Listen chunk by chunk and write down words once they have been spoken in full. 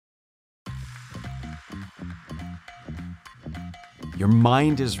Your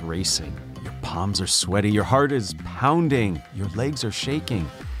mind is racing. Your palms are sweaty. Your heart is pounding. Your legs are shaking.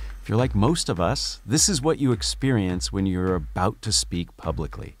 If you're like most of us, this is what you experience when you're about to speak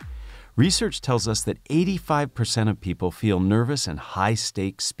publicly. Research tells us that 85% of people feel nervous in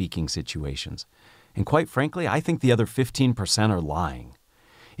high-stakes speaking situations. And quite frankly, I think the other 15% are lying.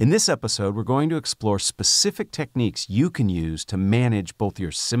 In this episode, we're going to explore specific techniques you can use to manage both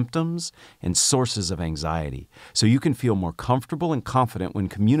your symptoms and sources of anxiety, so you can feel more comfortable and confident when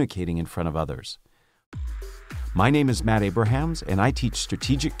communicating in front of others. My name is Matt Abrahams, and I teach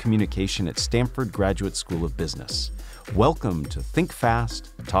strategic communication at Stanford Graduate School of Business. Welcome to Think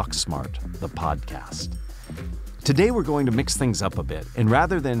Fast, Talk Smart, the podcast. Today we're going to mix things up a bit, and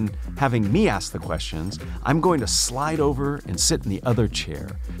rather than having me ask the questions, I'm going to slide over and sit in the other chair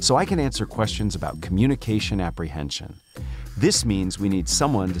so I can answer questions about communication apprehension. This means we need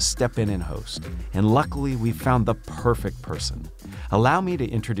someone to step in and host, and luckily we've found the perfect person. Allow me to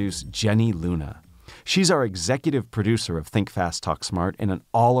introduce Jenny Luna. She's our executive producer of Think Fast, Talk Smart and an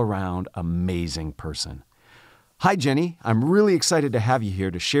all-around amazing person. Hi, Jenny. I'm really excited to have you here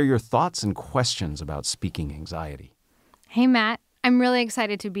to share your thoughts and questions about speaking anxiety. Hey, Matt. I'm really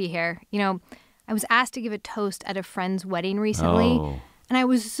excited to be here. I was asked to give a toast at a friend's wedding recently, and I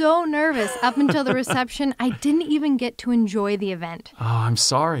was so nervous up until the reception, I didn't even get to enjoy the event. Oh, I'm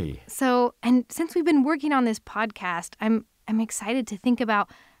sorry. And since we've been working on this podcast, I'm excited to think about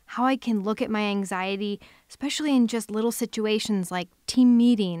how I can look at my anxiety, especially in just little situations like team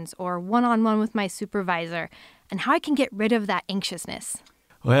meetings or one-on-one with my supervisor, and how I can get rid of that anxiousness.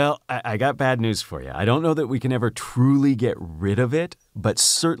 Well, I got bad news for you. I don't know that we can ever truly get rid of it, but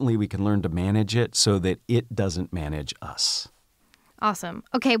certainly we can learn to manage it so that it doesn't manage us. Awesome.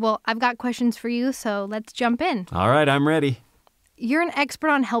 Okay, well, I've got questions for you, so let's jump in. All right, I'm ready. You're an expert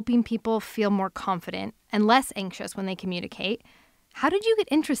on helping people feel more confident and less anxious when they communicate. How did you get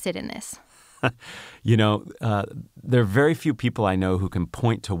interested in this? There are very few people I know who can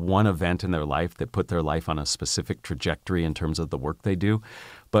point to one event in their life that put their life on a specific trajectory in terms of the work they do.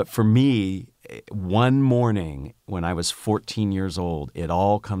 But for me, one morning when I was 14 years old, it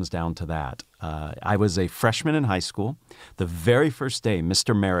all comes down to that. I was a freshman in high school. The very first day,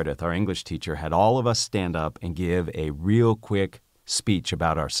 Mr. Meredith, our English teacher, had all of us stand up and give a real quick speech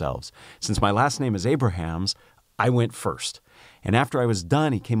about ourselves. Since my last name is Abrahams, I went first. And after I was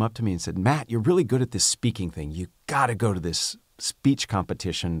done, he came up to me and said, "Matt, you're really good at this speaking thing. You got to go to this speech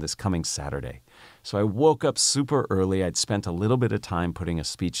competition this coming Saturday." So I woke up super early. I'd spent a little bit of time putting a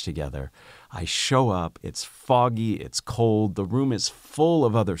speech together. I show up. It's foggy. It's cold. The room is full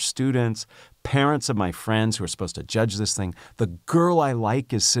of other students, parents of my friends who are supposed to judge this thing. The girl I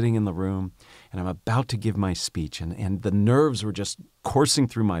like is sitting in the room, and I'm about to give my speech, and the nerves were just coursing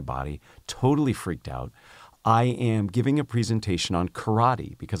through my body, totally freaked out. I am giving a presentation on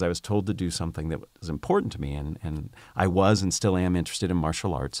karate because I was told to do something that was important to me, and I was and still am interested in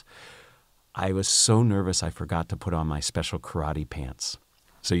martial arts. I was so nervous I forgot to put on my special karate pants.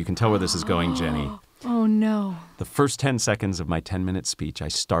 So you can tell where this is going, Jenny. Oh, no. The first 10 seconds of my 10-minute speech, I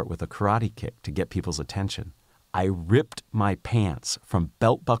start with a karate kick to get people's attention. I ripped my pants from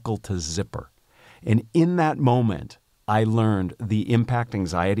belt buckle to zipper. And in that moment, I learned the impact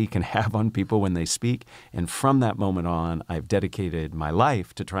anxiety can have on people when they speak. And from that moment on, I've dedicated my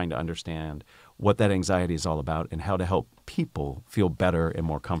life to trying to understand what that anxiety is all about and how to help people feel better and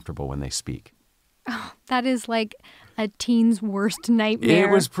more comfortable when they speak. Oh, that is like a teen's worst nightmare.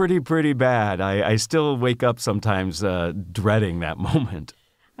 It was pretty bad. I still wake up sometimes dreading that moment.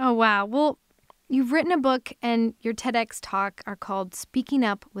 Oh, wow. Well, you've written a book and your TEDx talk are called Speaking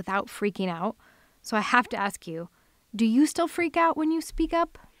Up Without Freaking Out. So I have to ask you, do you still freak out when you speak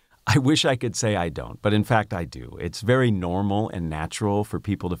up? I wish I could say I don't, but in fact I do. It's very normal and natural for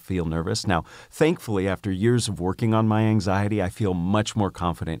people to feel nervous. Now, thankfully, after years of working on my anxiety, I feel much more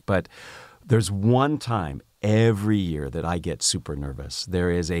confident. But there's one time every year that I get super nervous.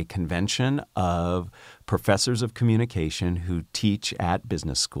 There is a convention of professors of communication who teach at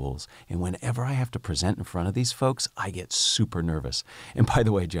business schools. And whenever I have to present in front of these folks, I get super nervous. And by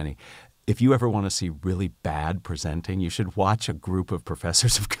the way, Jenny, if you ever want to see really bad presenting, you should watch a group of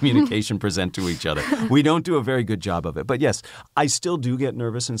professors of communication present to each other. We don't do a very good job of it. But yes, I still do get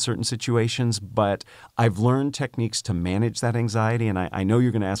nervous in certain situations, but I've learned techniques to manage that anxiety. And I know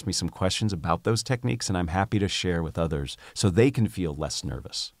you're going to ask me some questions about those techniques, and I'm happy to share with others so they can feel less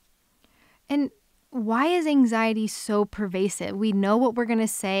nervous. And why is anxiety so pervasive? We know what we're going to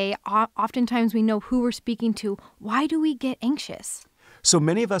say. Oftentimes we know who we're speaking to. Why do we get anxious? So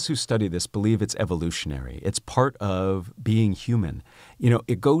many of us who study this believe it's evolutionary. It's part of being human.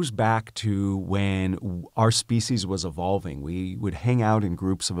 It goes back to when our species was evolving. We would hang out in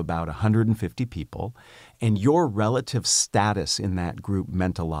groups of about 150 people, and your relative status in that group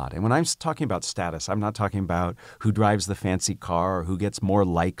meant a lot. And when I'm talking about status, I'm not talking about who drives the fancy car or who gets more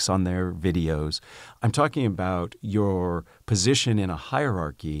likes on their videos. I'm talking about your position in a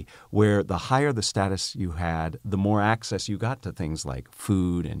hierarchy where the higher the status you had, the more access you got to things like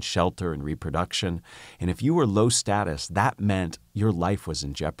food and shelter and reproduction. And if you were low status, that meant your life was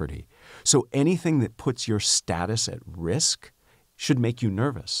in jeopardy. So anything that puts your status at risk should make you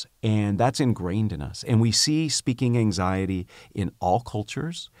nervous. And that's ingrained in us. And we see speaking anxiety in all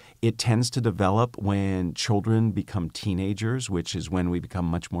cultures. It tends to develop when children become teenagers, which is when we become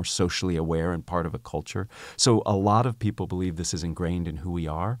much more socially aware and part of a culture. So a lot of people believe this is ingrained in who we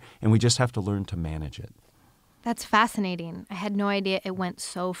are, and we just have to learn to manage it. That's fascinating. I had no idea it went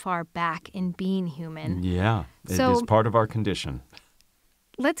so far back in being human. Yeah, it is part of our condition.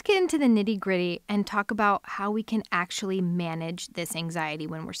 Let's get into the nitty-gritty and talk about how we can actually manage this anxiety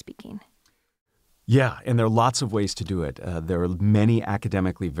when we're speaking. Yeah, and there are lots of ways to do it. There are many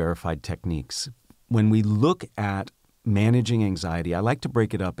academically verified techniques. When we look at managing anxiety, I like to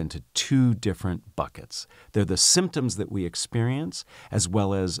break it up into two different buckets. They're the symptoms that we experience as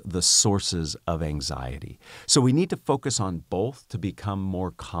well as the sources of anxiety. So we need to focus on both to become more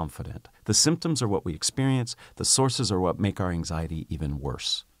confident. The symptoms are what we experience. The sources are what make our anxiety even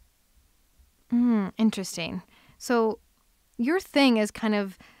worse. Interesting. So your thing is kind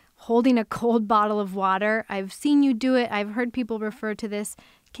of holding a cold bottle of water. I've seen you do it. I've heard people refer to this.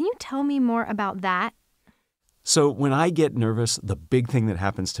 Can you tell me more about that? So when I get nervous, the big thing that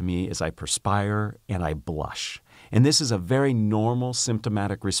happens to me is I perspire and I blush. And this is a very normal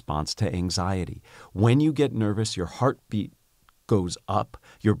symptomatic response to anxiety. When you get nervous, your heartbeat goes up,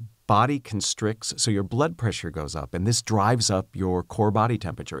 your body constricts, so your blood pressure goes up, and this drives up your core body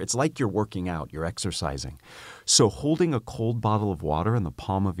temperature. It's like you're working out, you're exercising. So holding a cold bottle of water in the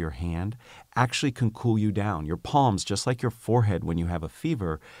palm of your hand actually can cool you down. Your palms, just like your forehead when you have a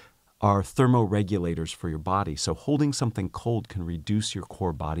fever, are thermoregulators for your body. So holding something cold can reduce your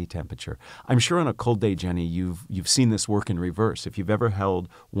core body temperature. I'm sure on a cold day, Jenny, you've seen this work in reverse. If you've ever held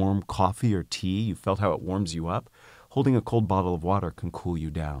warm coffee or tea, you felt how it warms you up. Holding a cold bottle of water can cool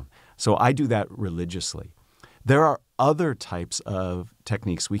you down. So I do that religiously. There are other types of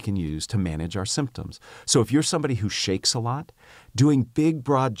techniques we can use to manage our symptoms. So if you're somebody who shakes a lot, doing big,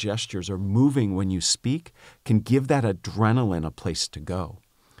 broad gestures or moving when you speak can give that adrenaline a place to go.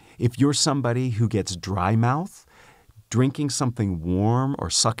 If you're somebody who gets dry mouth, drinking something warm or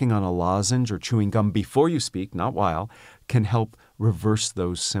sucking on a lozenge or chewing gum before you speak, not while, can help reverse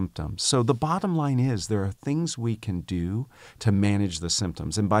those symptoms. So the bottom line is there are things we can do to manage the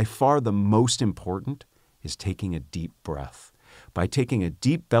symptoms. And by far the most important is taking a deep breath. By taking a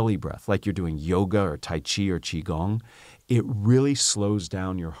deep belly breath, like you're doing yoga or Tai Chi or Qigong, it really slows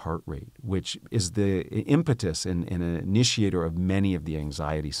down your heart rate, which is the impetus and an initiator of many of the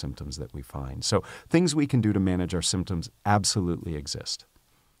anxiety symptoms that we find. So things we can do to manage our symptoms absolutely exist.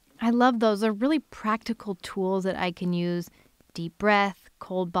 I love those. They're really practical tools that I can use. Deep breath,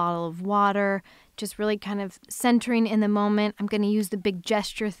 cold bottle of water, just really kind of centering in the moment. I'm going to use the big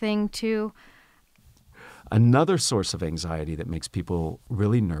gesture thing too. Another source of anxiety that makes people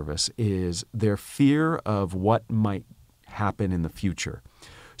really nervous is their fear of what might happen in the future.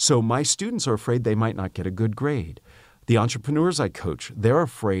 So my students are afraid they might not get a good grade. The entrepreneurs I coach, they're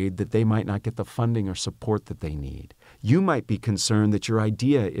afraid that they might not get the funding or support that they need. You might be concerned that your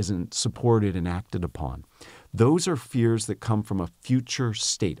idea isn't supported and acted upon. Those are fears that come from a future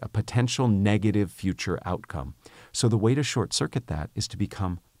state, a potential negative future outcome. So the way to short circuit that is to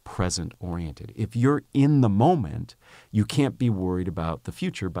become present-oriented. If you're in the moment, you can't be worried about the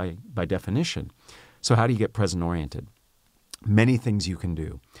future by definition. So how do you get present-oriented? Many things you can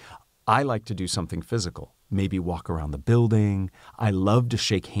do. I like to do something physical, maybe walk around the building. I love to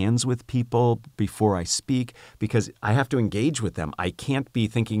shake hands with people before I speak because I have to engage with them. I can't be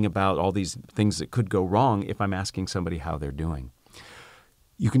thinking about all these things that could go wrong if I'm asking somebody how they're doing.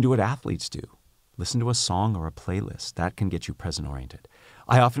 You can do what athletes do. Listen to a song or a playlist. That can get you present-oriented.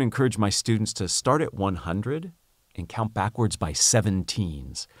 I often encourage my students to start at 100 and count backwards by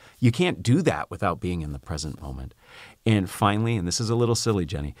 17s. You can't do that without being in the present moment. And finally, and this is a little silly,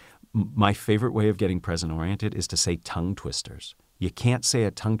 Jenny, my favorite way of getting present-oriented is to say tongue twisters. You can't say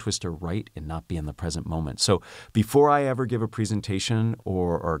a tongue twister right and not be in the present moment. So before I ever give a presentation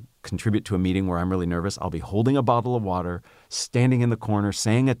or contribute to a meeting where I'm really nervous, I'll be holding a bottle of water, standing in the corner,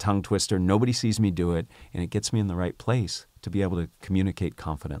 saying a tongue twister. Nobody sees me do it, and it gets me in the right place to be able to communicate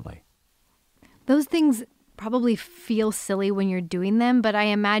confidently. Those things probably feel silly when you're doing them, but I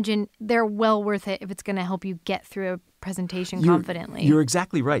imagine they're well worth it if it's going to help you get through a presentation confidently. You're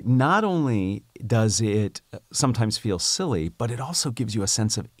exactly right. Not only does it sometimes feel silly, but it also gives you a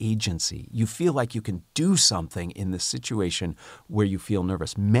sense of agency. You feel like you can do something in the situation where you feel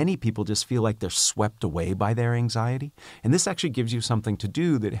nervous. Many people just feel like they're swept away by their anxiety, and this actually gives you something to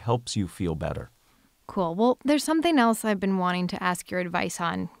do that helps you feel better. Cool. Well, there's something else I've been wanting to ask your advice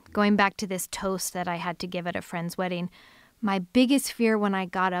on. Going back to this toast that I had to give at a friend's wedding, my biggest fear when I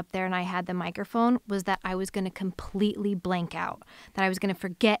got up there and I had the microphone was that I was going to completely blank out, that I was going to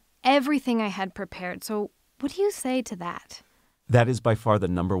forget everything I had prepared. So what do you say to that? That is by far the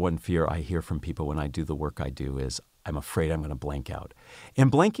number one fear I hear from people when I do the work I do is I'm afraid I'm going to blank out.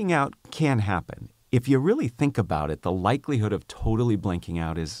 And blanking out can happen. If you really think about it, the likelihood of totally blanking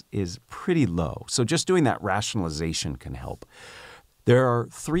out is pretty low. So just doing that rationalization can help. There are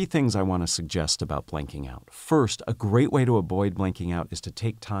 3 things I want to suggest about blanking out. First, a great way to avoid blanking out is to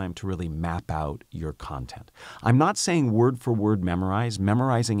take time to really map out your content. I'm not saying word for word memorize.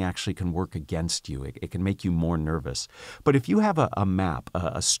 Memorizing actually can work against you. It can make you more nervous. But if you have a map,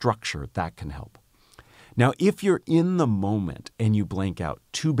 a structure, that can help. Now, if you're in the moment and you blank out,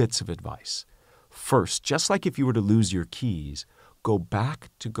 2 bits of advice. First, just like if you were to lose your keys, go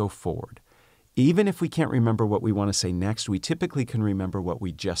back to go forward. Even if we can't remember what we want to say next, we typically can remember what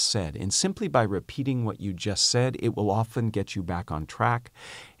we just said. And simply by repeating what you just said, it will often get you back on track.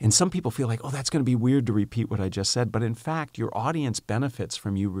 And some people feel like, oh, that's going to be weird to repeat what I just said. But in fact, your audience benefits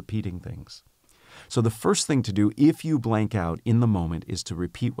from you repeating things. So the first thing to do if you blank out in the moment is to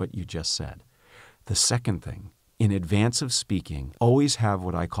repeat what you just said. The second thing, in advance of speaking, always have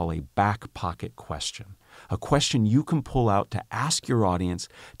what I call a back pocket question. A question you can pull out to ask your audience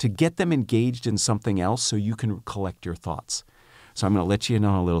to get them engaged in something else so you can collect your thoughts. So I'm going to let you in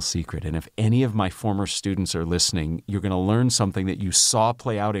on a little secret. And if any of my former students are listening, you're going to learn something that you saw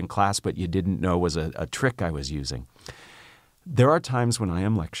play out in class but you didn't know was a trick I was using. There are times when I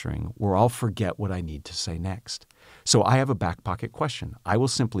am lecturing where I'll forget what I need to say next. So I have a back pocket question. I will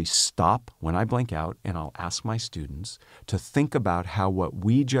simply stop when I blank out and I'll ask my students to think about how what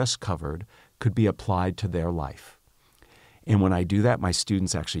we just covered could be applied to their life. And when I do that, my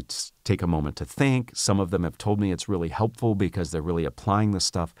students actually take a moment to think. Some of them have told me it's really helpful because they're really applying the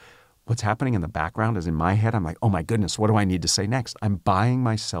stuff. What's happening in the background is in my head, I'm like, oh my goodness, what do I need to say next? I'm buying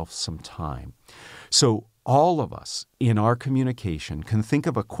myself some time. So all of us in our communication can think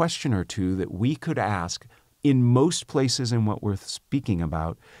of a question or two that we could ask in most places in what we're speaking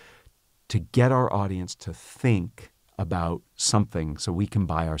about to get our audience to think about something so we can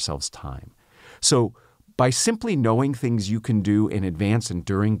buy ourselves time. So by simply knowing things you can do in advance and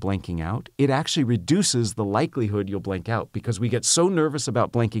during blanking out, it actually reduces the likelihood you'll blank out because we get so nervous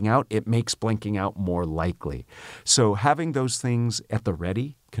about blanking out, it makes blanking out more likely. So having those things at the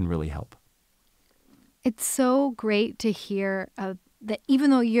ready can really help. It's so great to hear that even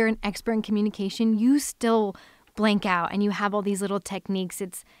though you're an expert in communication, you still blank out and you have all these little techniques.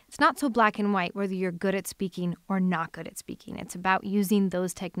 It's not so black and white whether you're good at speaking or not good at speaking. It's about using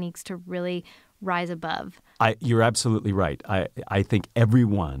those techniques to really rise above. You're absolutely right. I think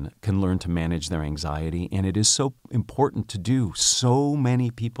everyone can learn to manage their anxiety, and it is so important to do. So many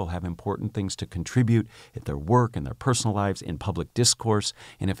people have important things to contribute at their work, in their personal lives, in public discourse.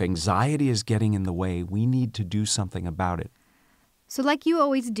 And if anxiety is getting in the way, we need to do something about it. So like you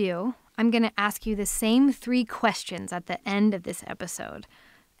always do, I'm going to ask you the same 3 questions at the end of this episode.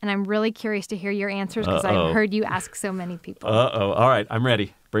 And I'm really curious to hear your answers because I've heard you ask so many people. All right, I'm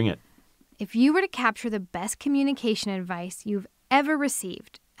ready. Bring it. If you were to capture the best communication advice you've ever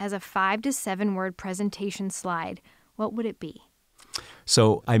received as a 5 to 7 word presentation slide, what would it be?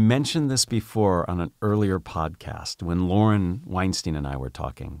 So I mentioned this before on an earlier podcast when Lauren Weinstein and I were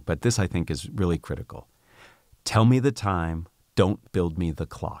talking, but this I think is really critical. Tell me the time, don't build me the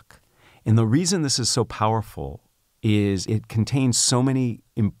clock. And the reason this is so powerful is it contains so many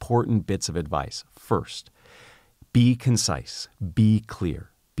important bits of advice. First, be concise, be clear,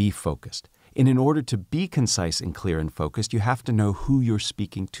 be focused. And in order to be concise and clear and focused, you have to know who you're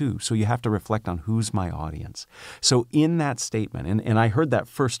speaking to. So you have to reflect on who's my audience. So in that statement, and I heard that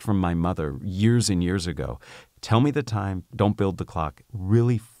first from my mother years and years ago, tell me the time, don't build the clock,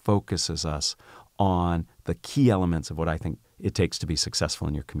 really focuses us on the key elements of what I think it takes to be successful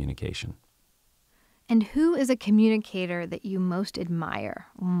in your communication. And who is a communicator that you most admire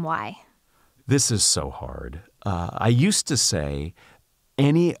and why? This is so hard. I used to say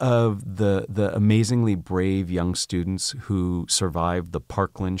Any of the amazingly brave young students who survived the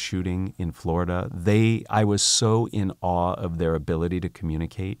Parkland shooting in Florida, I was so in awe of their ability to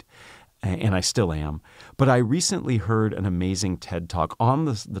communicate, and I still am. But I recently heard an amazing TED Talk on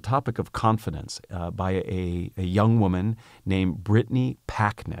the topic of confidence by a young woman named Brittany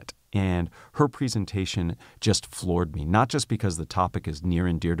Packnett. And her presentation just floored me, not just because the topic is near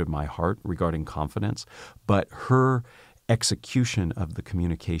and dear to my heart regarding confidence, but her execution of the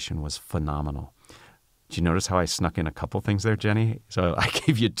communication was phenomenal. Did you notice how I snuck in a couple things there, Jenny? So I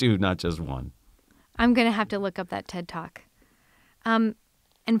gave you two, not just one. I'm going to have to look up that TED Talk. And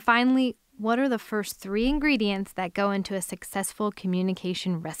finally, what are the first 3 ingredients that go into a successful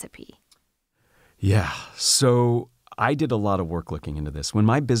communication recipe? Yeah, so I did a lot of work looking into this. When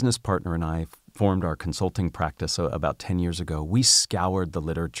my business partner and I formed our consulting practice about 10 years ago, we scoured the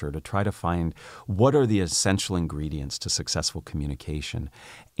literature to try to find what are the essential ingredients to successful communication.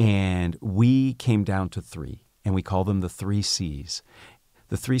 And we came down to 3, and we call them the 3 C's.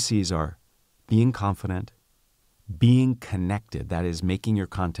 The 3 C's are being confident, being connected, that is making your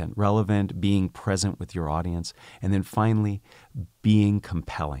content relevant, being present with your audience, and then finally, being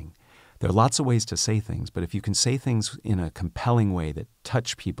compelling. There are lots of ways to say things, but if you can say things in a compelling way that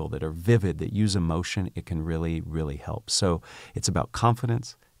touch people, that are vivid, that use emotion, it can really, really help. So it's about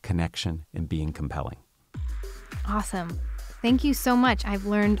confidence, connection, and being compelling. Awesome. Thank you so much. I've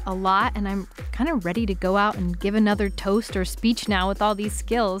learned a lot, and I'm kind of ready to go out and give another toast or speech now with all these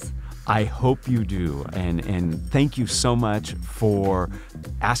skills. I hope you do. And thank you so much for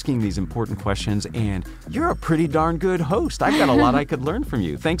asking these important questions. And you're a pretty darn good host. I've got a lot I could learn from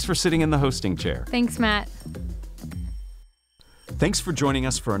you. Thanks for sitting in the hosting chair. Thanks, Matt. Thanks for joining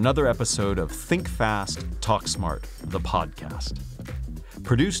us for another episode of Think Fast, Talk Smart, the podcast.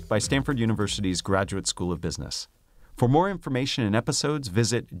 Produced by Stanford University's Graduate School of Business. For more information and episodes,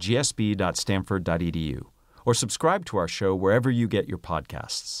 visit gsb.stanford.edu or subscribe to our show wherever you get your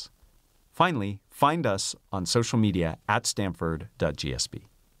podcasts. Finally, find us on social media at stanford.gsb.